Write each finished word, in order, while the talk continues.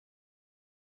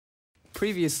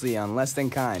Previously on Less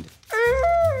Than Kind.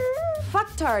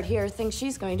 Fucktard here thinks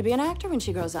she's going to be an actor when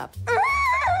she grows up.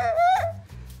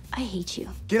 I hate you.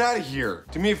 Get out of here.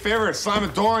 Do me a favor, slam a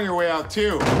door on your way out,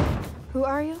 too. Who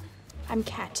are you? I'm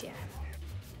Katya.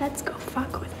 Let's go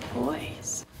fuck with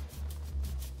boys.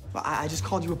 Well, I just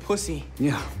called you a pussy.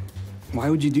 Yeah. Why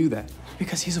would you do that?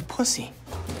 Because he's a pussy.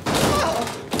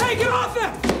 Hey, get off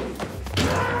him!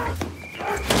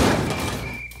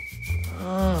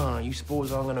 Oh, you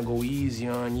suppose I'm gonna go easy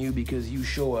on you because you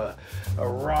show a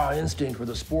raw instinct for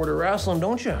the sport of wrestling,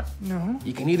 don't you? No.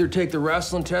 You can either take the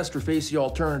wrestling test or face the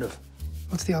alternative.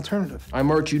 What's the alternative? I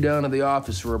march you down to the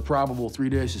office for a probable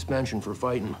 3-day suspension for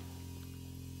fighting.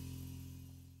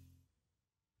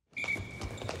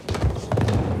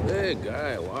 Big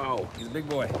guy, wow. He's a big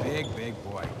boy. Big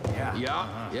boy. Yeah.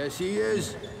 Yeah, yes he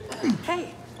is.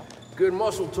 Hey. Good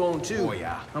muscle tone, too. Oh,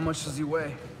 yeah. How much does he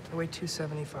weigh? I weigh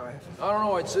 275. I don't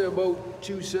know, I'd say about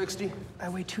 260. I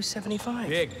weigh 275.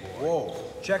 Big boy. Whoa.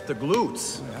 Check the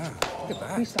glutes. Yeah. Look at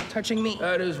that. Please stop touching me.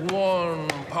 That is one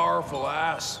powerful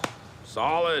ass.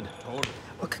 Solid. Totally.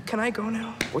 Look, can I go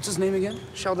now? What's his name again?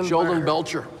 Sheldon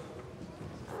Belcher.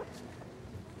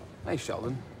 Hey,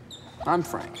 Sheldon. I'm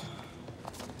Frank.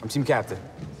 I'm team captain.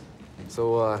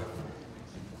 So,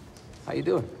 how you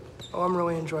doing? Oh, I'm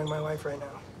really enjoying my life right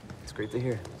now. It's great to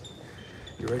hear.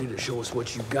 You ready to show us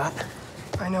what you got?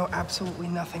 I know absolutely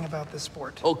nothing about this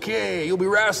sport. Okay, you'll be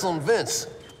wrestling Vince.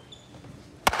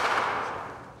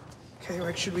 Okay,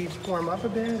 like, should we warm up a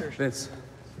bit, or? Vince,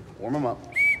 warm him up.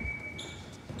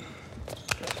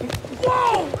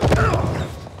 Whoa!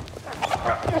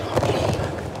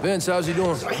 Vince, how's he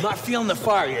doing? I'm not feeling the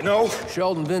fire, you know?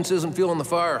 Sheldon, Vince isn't feeling the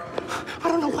fire. I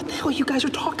don't know what the hell you guys are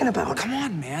talking about. Come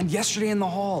on, man. Yesterday in the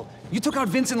hall, you took out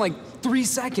Vince in like 3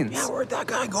 seconds. Yeah, where'd that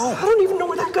guy go? I don't even know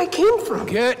where that guy came from.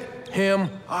 Get him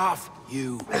off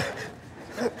you.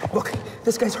 Look,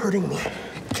 this guy's hurting me.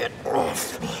 Get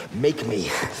off me. Make me.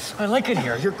 I like it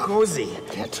here. You're cozy.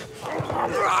 Get.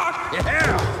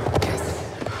 Yeah!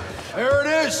 There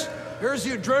it is. Here's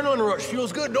the adrenaline rush.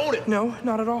 Feels good, don't it? No,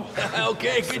 not at all.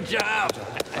 Okay, good job.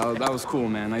 Oh, that was cool,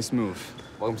 man. Nice move.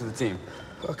 Welcome to the team.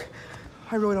 Look,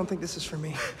 I really don't think this is for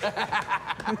me.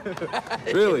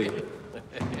 Really? Did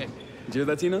you hear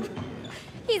that, Tina?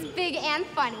 He's big and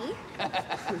funny.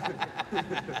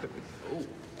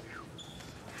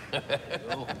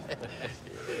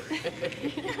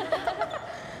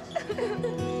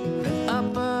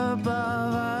 Up above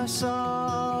us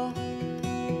all,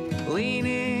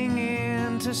 leaning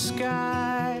into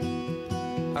sky,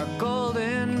 our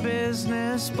golden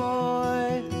business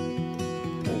boy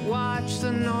will watch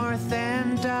the north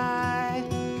end die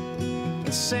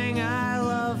and sing I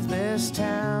love this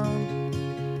town,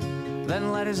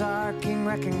 then let his arcing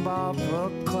wrecking ball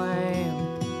proclaim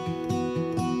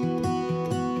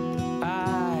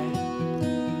I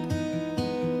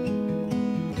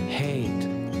hate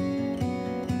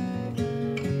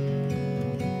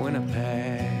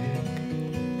Winnipeg.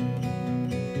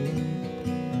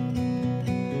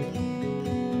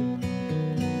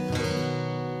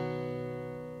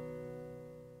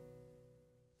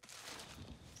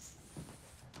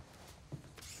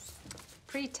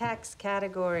 Pre-tax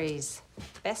categories.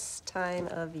 Best time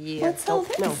of year. What's all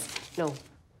this? No.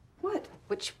 What?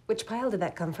 Which pile did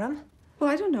that come from? Well,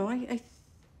 I don't know. I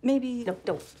maybe... No,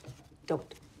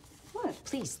 don't. What?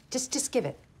 Please, just give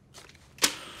it.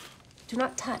 Do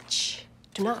not touch.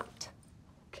 Do not.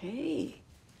 Okay.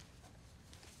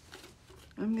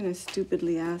 I'm gonna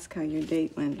stupidly ask how your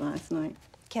date went last night.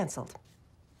 Canceled.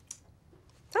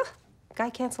 Ah, guy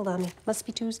canceled on me. Must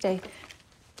be Tuesday.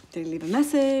 Did he leave a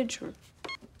message or...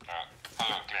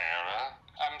 Hello, Clara.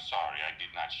 I'm sorry I did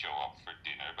not show up for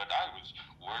dinner, but I was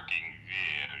working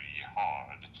very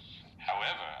hard.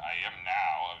 However, I am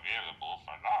now available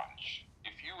for lunch.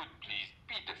 If you would please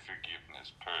be the forgiveness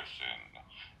person.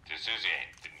 This is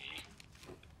Anthony.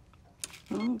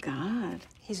 Oh, God.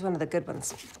 He's one of the good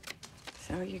ones.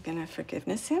 So you're gonna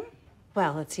forgiveness him?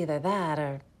 Well, it's either that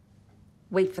or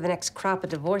wait for the next crop of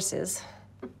divorces.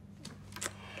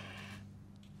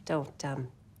 Don't,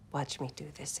 watch me do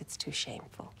this. It's too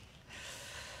shameful.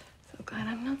 So glad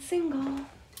I'm not single.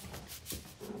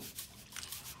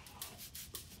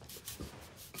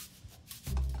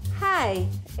 Hi,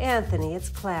 Anthony, it's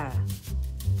Clara.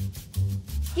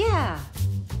 Yeah,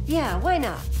 why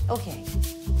not? Okay.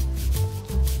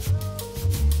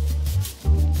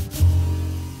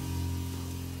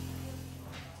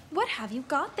 What have you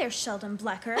got there, Sheldon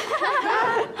Blecher?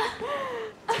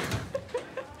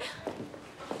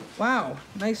 Wow,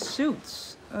 nice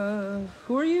suits.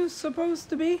 Who are you supposed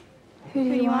to be? Who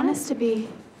do you want us to be?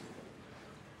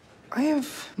 I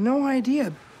have no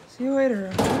idea. See you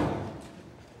later.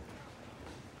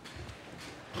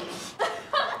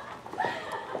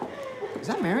 Is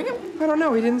that Miriam? I don't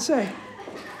know, he didn't say.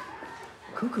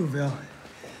 Cuckooville.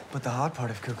 But the hot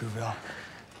part of Cuckooville.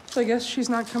 So I guess she's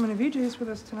not coming to VJ's with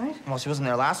us tonight. Well, she wasn't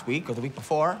there last week, or the week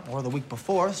before, or the week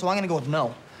before, so I'm gonna go with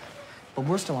no. But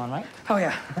we're still on, right? Oh,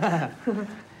 yeah.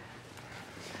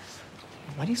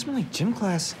 Why do you smell like gym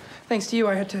class? Thanks to you,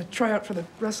 I had to try out for the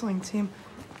wrestling team.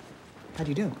 How'd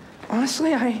you do?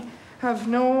 Honestly, I have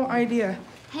no idea.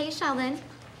 Hey, Sheldon.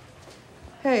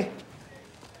 Hey.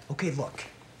 Okay, look.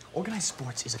 Organized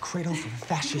sports is a cradle for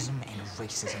fascism and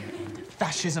racism, and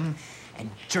fascism and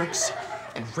jerks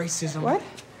and racism. What?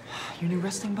 Your new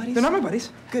wrestling buddies? They're not my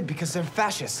buddies. Good, because they're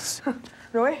fascists.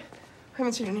 Really? I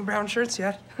haven't seen any brown shirts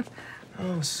yet.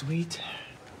 Oh, sweet,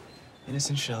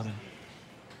 innocent Sheldon.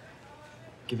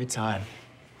 Give it time.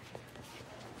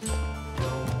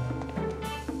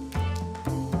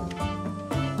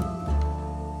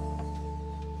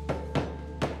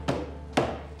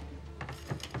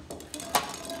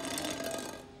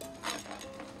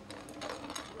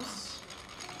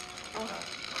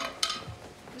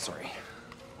 Sorry.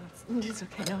 It's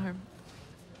okay, no harm.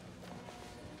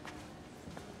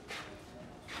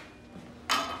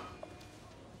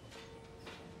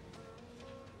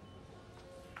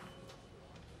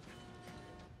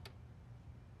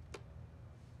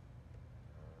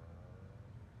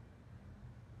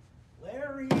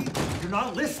 Larry, you're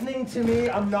not listening to me.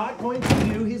 I'm not going to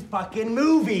do his fucking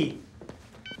movie.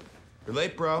 You're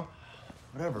late, bro.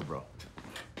 Whatever, bro.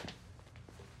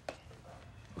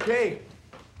 Okay,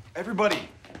 everybody,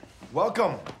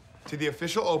 welcome to the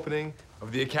official opening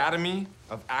of the Academy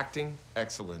of Acting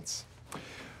Excellence.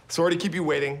 Sorry to keep you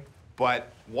waiting,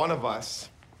 but one of us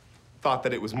thought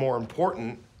that it was more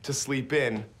important to sleep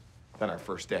in than our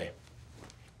first day.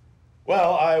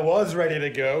 Well, I was ready to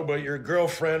go, but your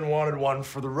girlfriend wanted one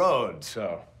for the road,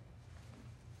 so.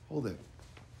 Hold it.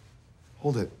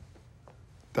 Hold it.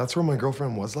 That's where my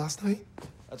girlfriend was last night?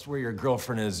 That's where your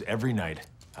girlfriend is every night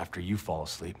after you fall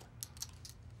asleep.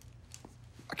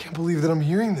 I can't believe that I'm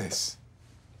hearing this.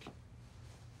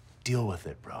 Deal with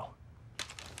it, bro.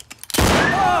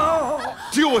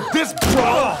 Deal with this,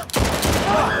 bro!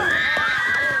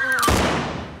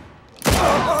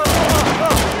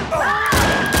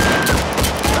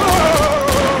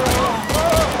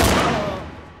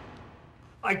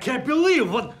 I can't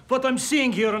believe what I'm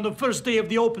seeing here on the first day of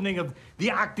the opening of the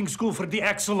acting school for the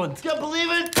excellent. Can't believe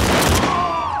it!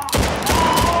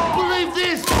 Believe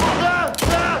this!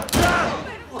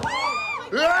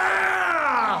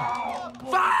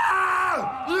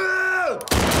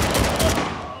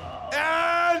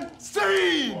 And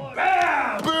scene!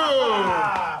 Bam!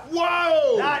 Boom!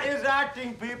 Whoa! That is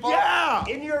acting, people. Yeah!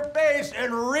 In your face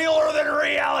and realer than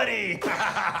reality.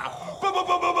 Boom, boom,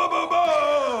 boom, boom, boom, boom,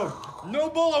 boom! No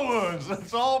bullet wounds.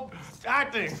 That's all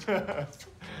acting.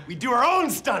 We do our own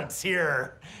stunts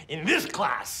here in this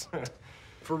class.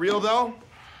 For real, though,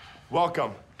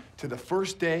 welcome to the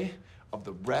first day of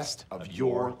the rest of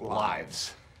your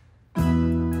lives. So he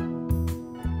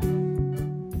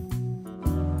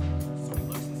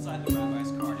looks inside the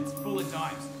rabbi's card. It's full of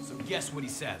dimes. So guess what he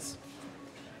says.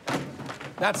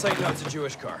 That's how you know it's a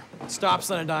Jewish car. Stops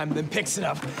on a dime, then picks it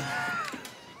up.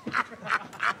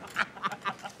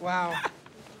 Wow.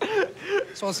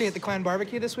 So I'll see you at the clan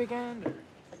barbecue this weekend? Or...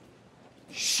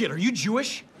 Shit, are you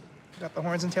Jewish? Got the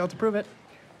horns and tail to prove it.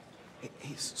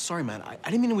 Hey, sorry, man. I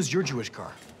didn't mean it was your Jewish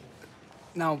car.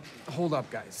 Now, hold up,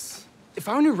 guys. If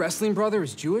our new wrestling brother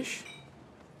is Jewish,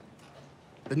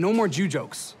 then no more Jew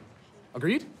jokes.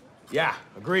 Agreed? Yeah,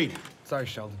 agreed. Sorry,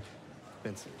 Sheldon.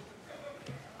 Vince.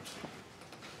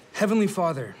 Heavenly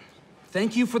Father,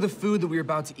 thank you for the food that we're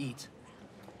about to eat.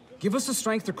 Give us the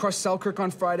strength to crush Selkirk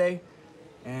on Friday,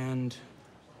 and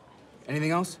anything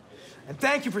else? And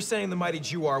thank you for sending the mighty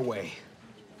Jew our way.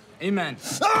 Amen.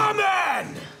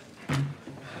 Amen!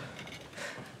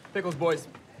 Pickles, boys.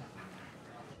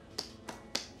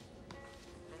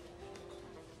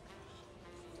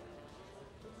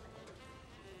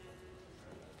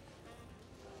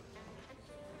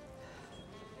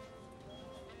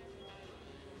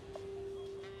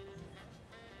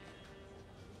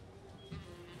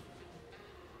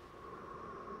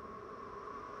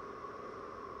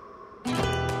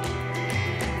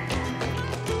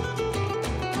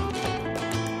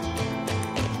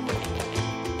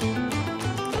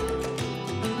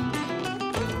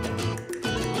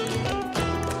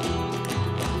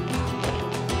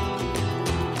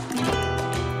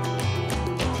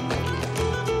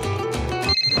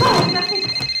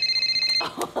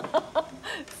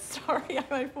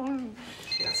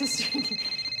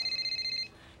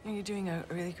 You're doing a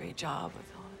really great job with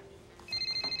all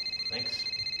Thanks.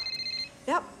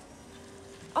 Yep.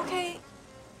 Okay.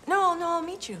 No, I'll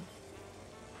meet you.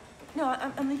 No,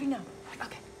 I'm leaving now.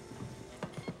 Okay.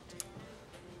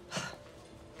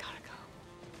 Gotta go.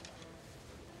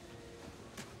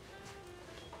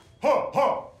 Ho,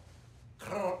 ho!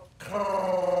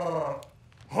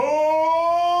 Ho!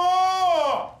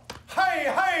 Hey,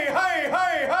 hey, hey,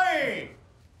 hey, hey!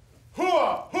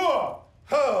 Hua, hua!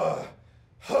 Ha!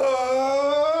 Ha!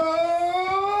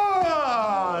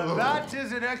 That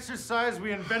is an exercise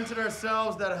we invented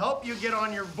ourselves that help you get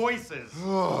on your voices.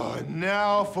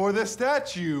 Now for the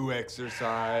statue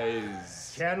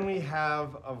exercise. Can we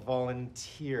have a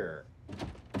volunteer?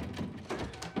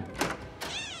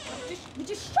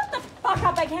 Just shut the fuck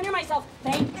up. I can't hear myself.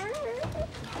 Thank you.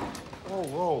 Whoa,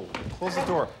 whoa. Close the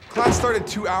door. Class started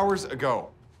 2 hours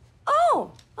ago.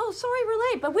 Oh, sorry we're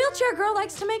late, but Wheelchair Girl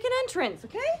likes to make an entrance,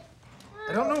 okay?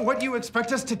 I don't know what you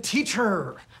expect us to teach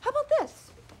her. How about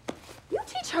this? You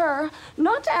teach her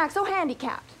not to act so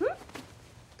handicapped,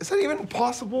 Is that even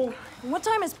possible? What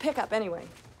time is pickup, anyway?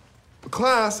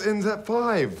 Class ends at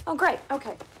 5. Oh, great,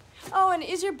 okay. Oh, and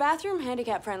is your bathroom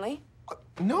handicap friendly?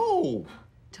 No.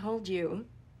 Told you.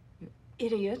 You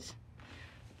idiot.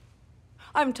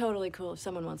 I'm totally cool if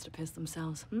someone wants to piss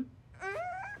themselves,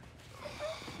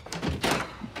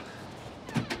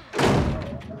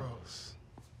 Gross.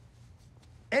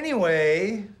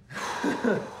 Anyway,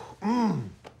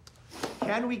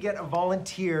 can we get a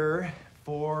volunteer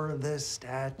for the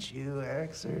statue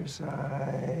exercise?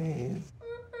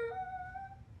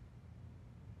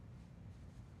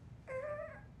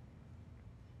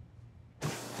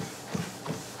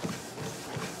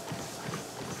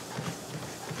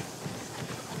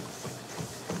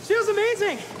 Feels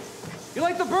amazing. You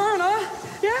like the burn, huh?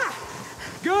 Yeah.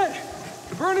 Good.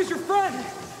 The burn is your friend.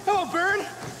 Hello, Burn.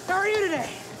 How are you today?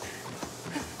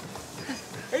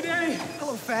 Hey, Danny.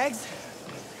 Hello, fags.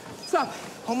 What's up?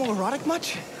 Homoerotic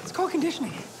much? It's called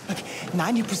conditioning. Look,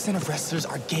 90% of wrestlers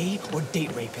are gay or date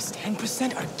rapists.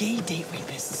 10% are gay date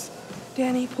rapists.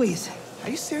 Danny, please. Are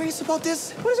you serious about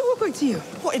this? What does it look like to you?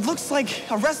 Well, it looks like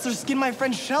a wrestler skinned my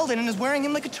friend Sheldon and is wearing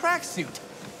him like a tracksuit.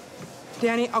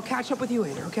 Danny, I'll catch up with you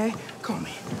later, okay? Call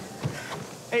me.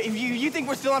 Hey, if you think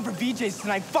we're still on for VJs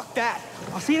tonight, fuck that.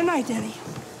 I'll see you tonight, Danny.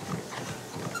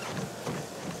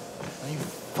 No, you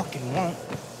fucking won't.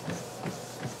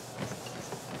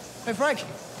 Hey, Frank.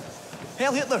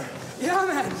 Hail Hitler. Yeah,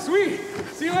 man. Sweet.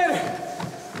 See you later.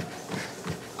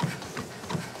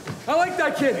 I like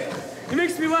that kid. He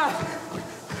makes me laugh.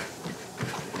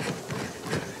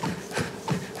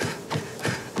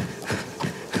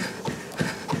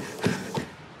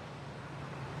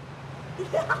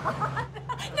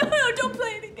 No, don't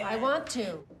play it again. I want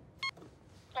to.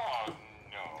 Oh,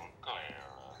 no,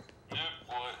 Clara. Look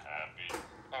what happened.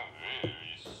 I'm very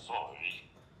sorry.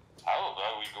 How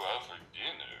about we go out for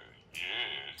dinner?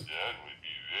 Yes, that would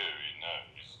be very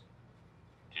nice.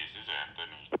 This is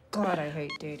Anthony. God, I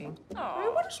hate dating.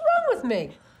 Oh. What is wrong with me?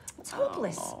 It's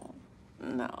hopeless. Oh,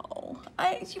 no.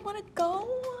 You want to go?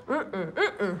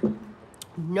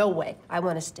 No way. I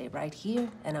want to stay right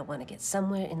here, and I want to get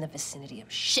somewhere in the vicinity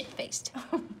of shit-faced.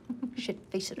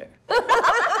 Shit-faced-er.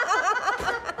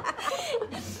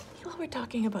 While we're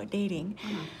talking about dating,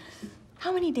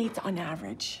 how many dates on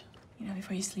average? You know,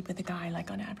 before you sleep with a guy, like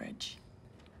on average?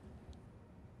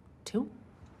 2.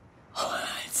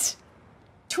 What?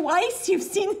 Twice you've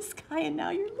seen this guy and now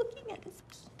you're looking at his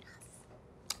penis.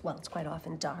 Well, it's quite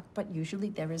often dark, but usually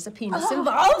there is a penis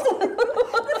involved.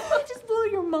 Does that just blow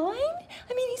your mind?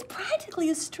 I mean, he's practically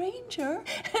a stranger.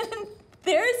 And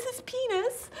there's his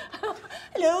penis.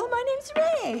 Hello, my name's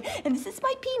Ray, and this is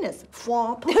my penis.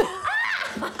 Fwomp.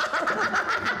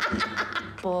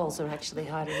 Balls are actually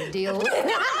harder to deal with.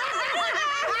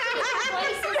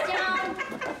 Places down.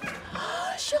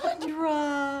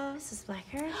 Shandra. Mrs.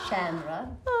 Blecher. Chandra.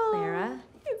 Clara.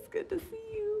 It's good to see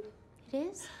you. It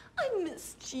is? I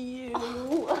missed you.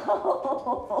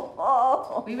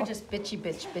 We were just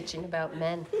bitching about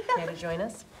men. Care to join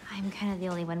us? I'm kind of the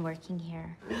only one working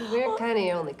here. We're kind of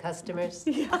your only customers.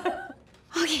 Yeah.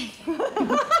 Okay.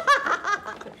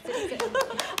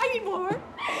 I need more.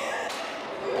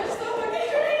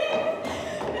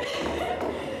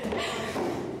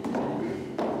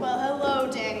 Well, hello,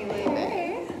 Danny Lee.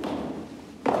 Hey.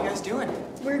 What are you guys doing?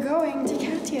 We're going to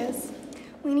Katya's.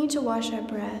 We need to wash our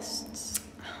breasts.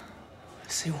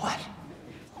 Say what?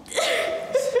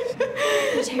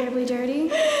 They're terribly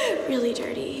dirty. Really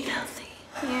dirty. Filthy.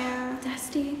 Yeah,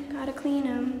 dusty. Gotta clean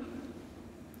them.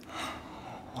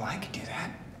 Well, I could do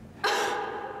that.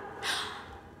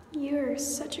 You're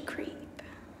such a creep.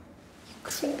 You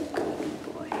creepy, creepy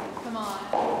boy.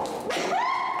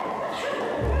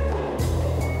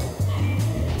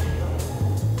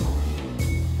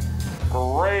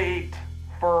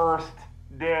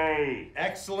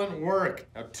 excellent work.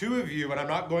 Now, 2 of you, and I'm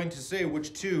not going to say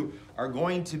which 2, are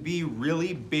going to be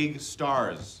really big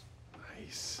stars.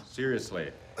 Nice.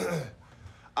 Seriously.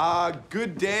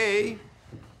 Good day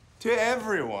to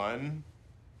everyone.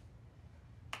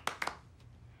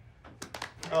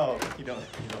 Oh, you don't.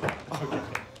 Okay,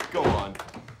 go on.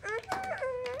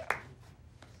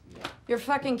 You're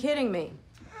fucking kidding me.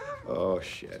 Oh,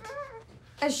 shit.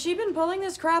 Has she been pulling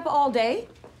this crap all day?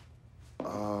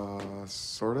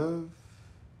 Sort of.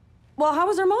 Well, how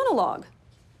was her monologue?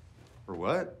 For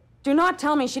what? Do not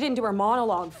tell me she didn't do her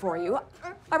monologue for you.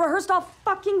 I rehearsed all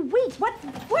fucking week. What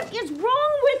is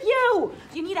wrong with you?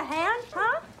 Do you need a hand,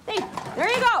 huh? Hey, there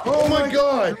you go. Oh my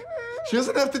God! She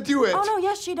doesn't have to do it. Oh no,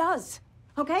 yes she does.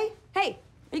 Okay? Hey,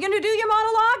 are you gonna do your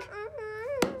monologue?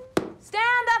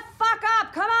 Stand the fuck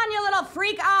up! Come on, you little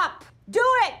freak, up! Do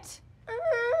it!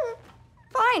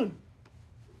 Fine.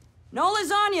 No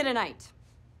lasagna tonight.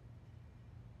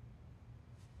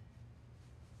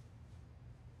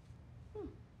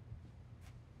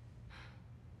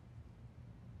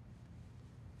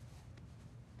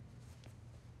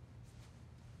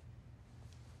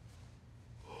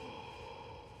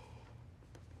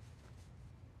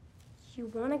 You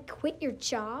want to quit your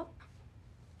job?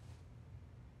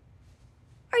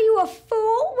 Are you a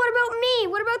fool? What about me?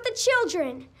 What about the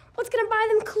children? What's gonna buy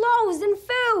them clothes and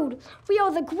food? We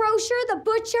owe the grocer, the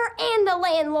butcher, and the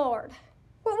landlord.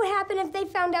 What would happen if they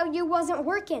found out you wasn't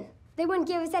working? They wouldn't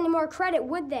give us any more credit,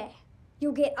 would they?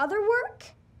 You'll get other work?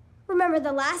 Remember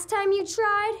the last time you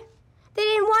tried? They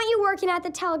didn't want you working at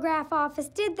the telegraph office,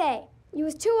 did they? You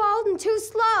was too old and too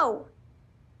slow.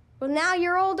 Well, now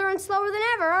you're older and slower than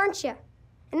ever, aren't you?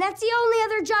 And that's the only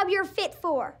other job you're fit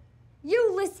for.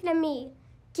 You listen to me.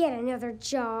 Get another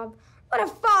job. What a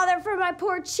father for my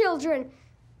poor children.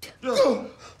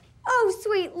 Oh,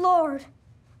 sweet Lord.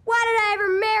 Why did I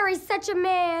ever marry such a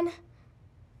man?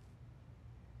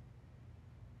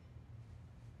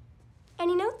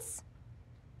 Any notes?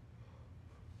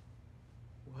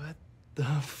 What the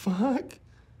fuck?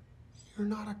 You're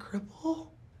not a cripple?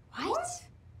 What?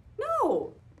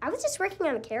 No. I was just working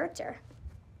on a character.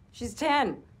 She's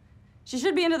 10. She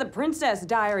should be into the Princess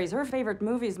Diaries. Her favorite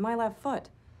movie is My Left Foot.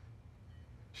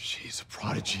 She's a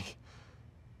prodigy.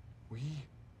 We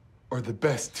are the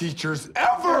best teachers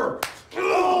ever!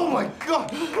 Oh my God!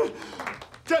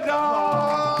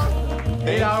 Ta-da!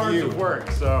 8 hours of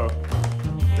work, so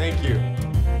thank you.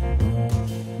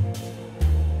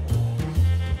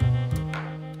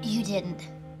 You didn't.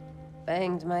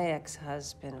 Banged my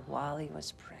ex-husband while he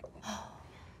was pregnant.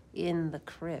 In the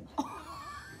crib.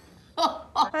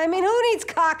 I mean, who needs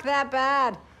cock that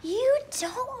bad? You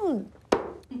don't.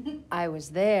 I was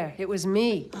there. It was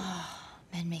me.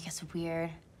 Men make us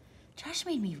weird. Josh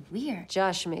made me weird.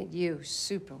 Josh made you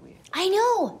super weird. I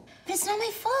know, but it's not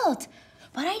my fault.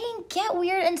 But I didn't get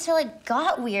weird until it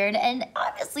got weird, and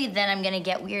obviously then I'm gonna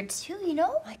get weird too, you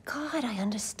know? My God, I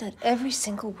understood every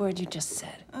single word you just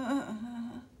said.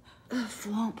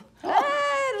 Fwomp. Hey,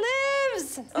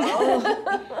 Lives!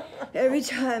 Oh. Every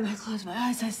time I close my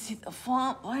eyes, I see the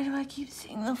Fwomp. Why do I keep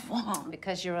seeing the Fwomp?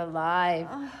 Because you're alive.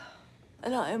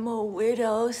 And I'm a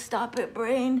weirdo. Stop it,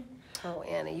 brain. Oh,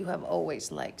 Anna, you have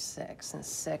always liked sex, and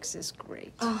sex is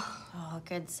great. Oh,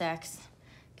 good sex.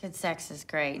 Good sex is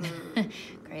great.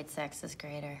 Great sex is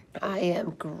greater. I am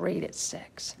great at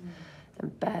sex. I'm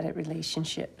bad at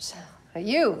relationships.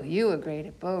 You are great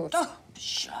at both. Oh,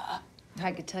 sure.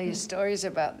 I could tell you stories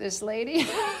about this lady.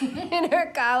 In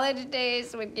her college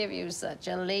days would give you such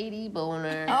a lady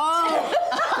boner. Oh!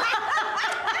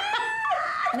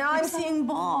 Now I'm seeing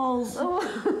balls.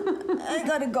 I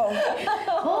gotta go.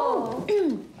 Oh.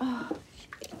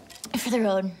 For the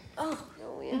road. Oh,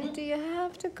 Anna, do you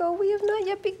have to go? We have not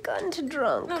yet begun to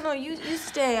drunk. No, you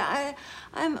stay.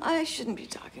 I shouldn't be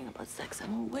talking about sex.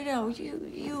 I'm a widow.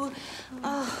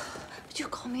 You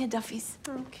call me a Duffy's?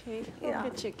 Okay. Yeah.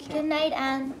 Good night,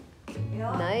 Anne.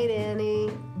 Yeah. Night,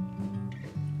 Annie.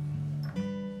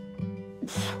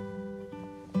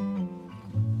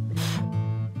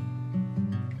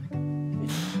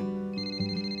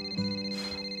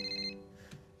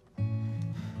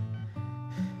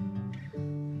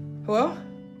 Hello?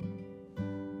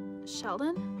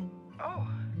 Sheldon? Oh,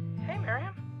 hey,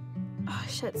 Miriam. Oh,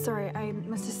 shit, sorry. I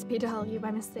must have speed dialed you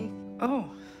by mistake. Oh.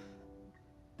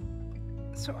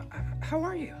 So, how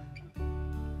are you?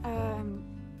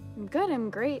 I'm good, I'm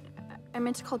great. I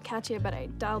meant to call Katya, but I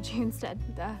dialed you instead.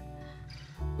 Duh.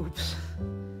 Oops.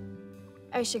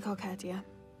 I should call Katya.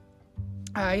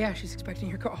 Yeah, she's expecting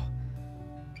your call.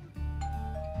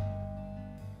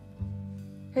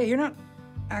 Hey, you're not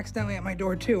accidentally at my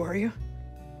door too, are you?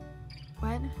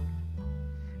 What?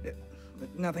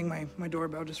 Nothing. My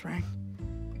doorbell just rang.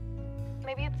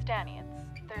 Maybe it's Danny.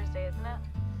 It's Thursday, isn't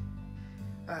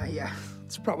it? Yeah,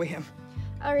 it's probably him.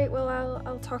 All right, well,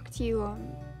 I'll talk to you.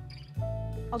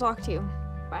 I'll talk to you.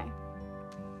 Bye.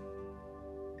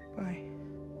 Bye.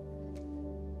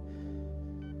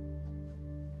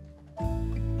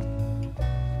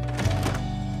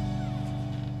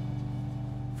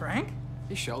 Frank?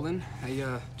 Hey, Sheldon.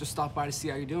 I just stopped by to see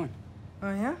how you're doing. Oh,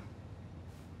 yeah?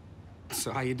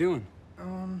 So how you doing?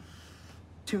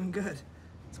 Doing good.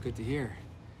 It's good to hear.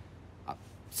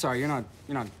 Sorry, you're not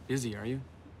busy, are you?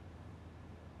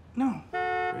 No.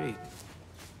 Great.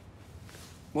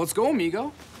 Well, let's go,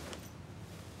 amigo.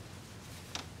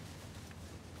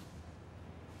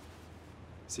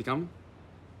 Is he coming?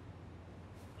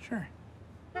 Sure.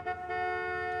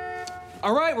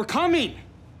 All right, we're coming.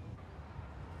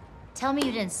 Tell me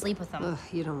you didn't sleep with him. Ugh,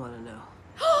 you don't want to know.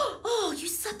 Oh, you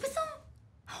slept with him?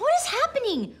 What is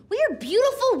happening? We are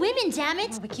beautiful women, damn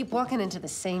it. Well, we keep walking into the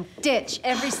same ditch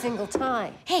every single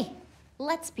time. Hey,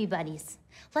 let's be buddies.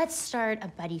 Let's start a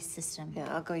buddy system. Yeah,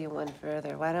 I'll go you one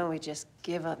further. Why don't we just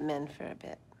give up men for a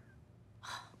bit?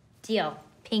 Deal.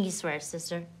 Pinky swear,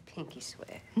 sister. Pinky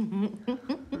swear. You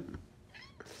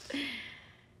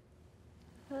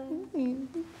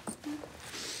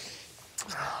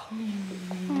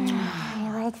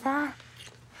like that?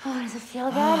 Oh, does it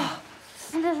feel good?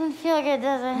 It doesn't feel good,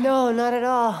 does it? No, not at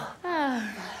all.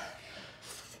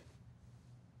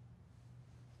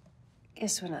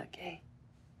 Guess we're not gay.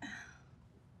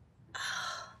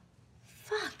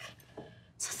 Fuck.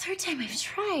 It's the third time I've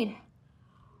tried.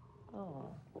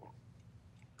 Oh.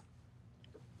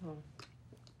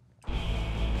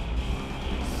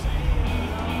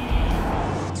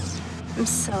 I'm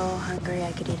so hungry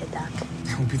I could eat a duck.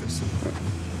 Don't be this.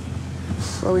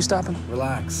 Where are we stopping?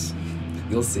 Relax.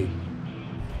 You'll see.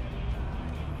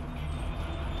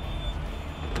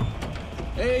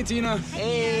 Hey, Tina.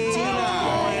 Hey,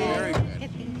 Tina. Very good.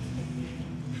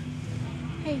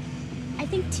 Hey, I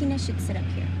think Tina should sit up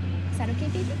here. Is that okay,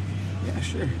 baby? Yeah,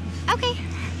 sure. Okay.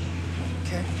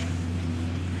 Okay.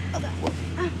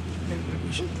 Maybe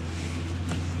we should.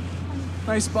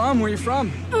 Nice bum. Where you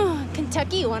from?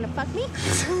 Kentucky, you want to fuck me?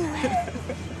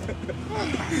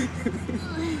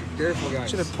 Careful, guys.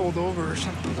 Should have pulled over or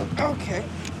something. Okay.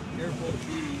 Careful.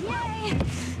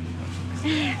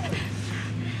 Yay!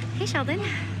 Hey, Sheldon.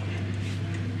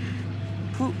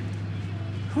 Who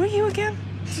are you again?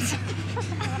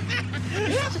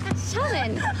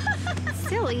 Sheldon.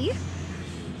 Silly.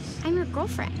 I'm your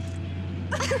girlfriend.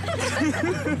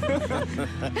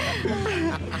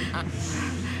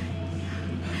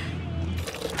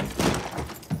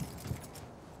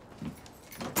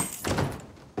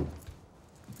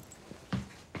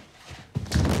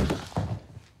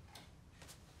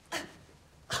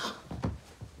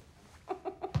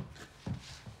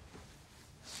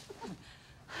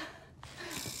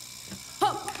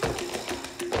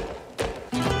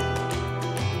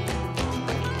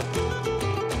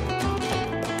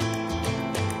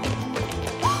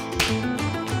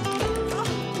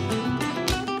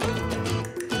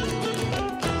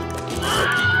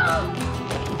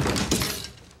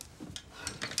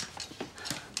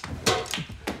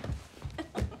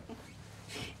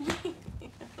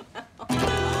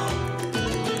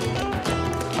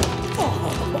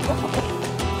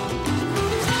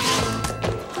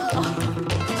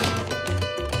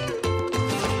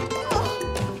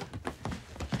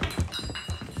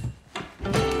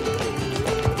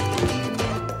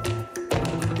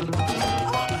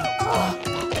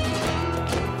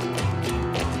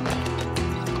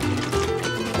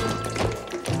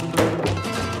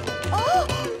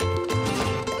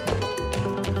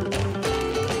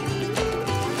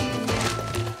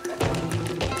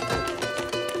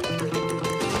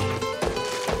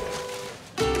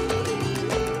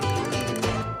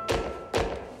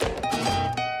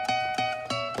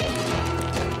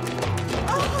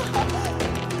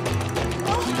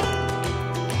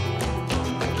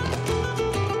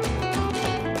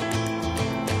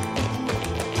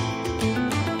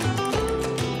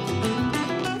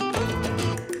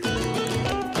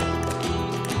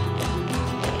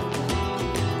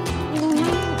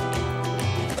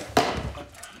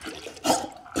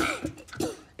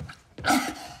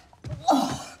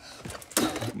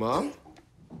 Mom?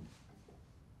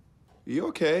 You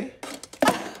okay?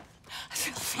 I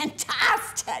feel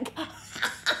fantastic.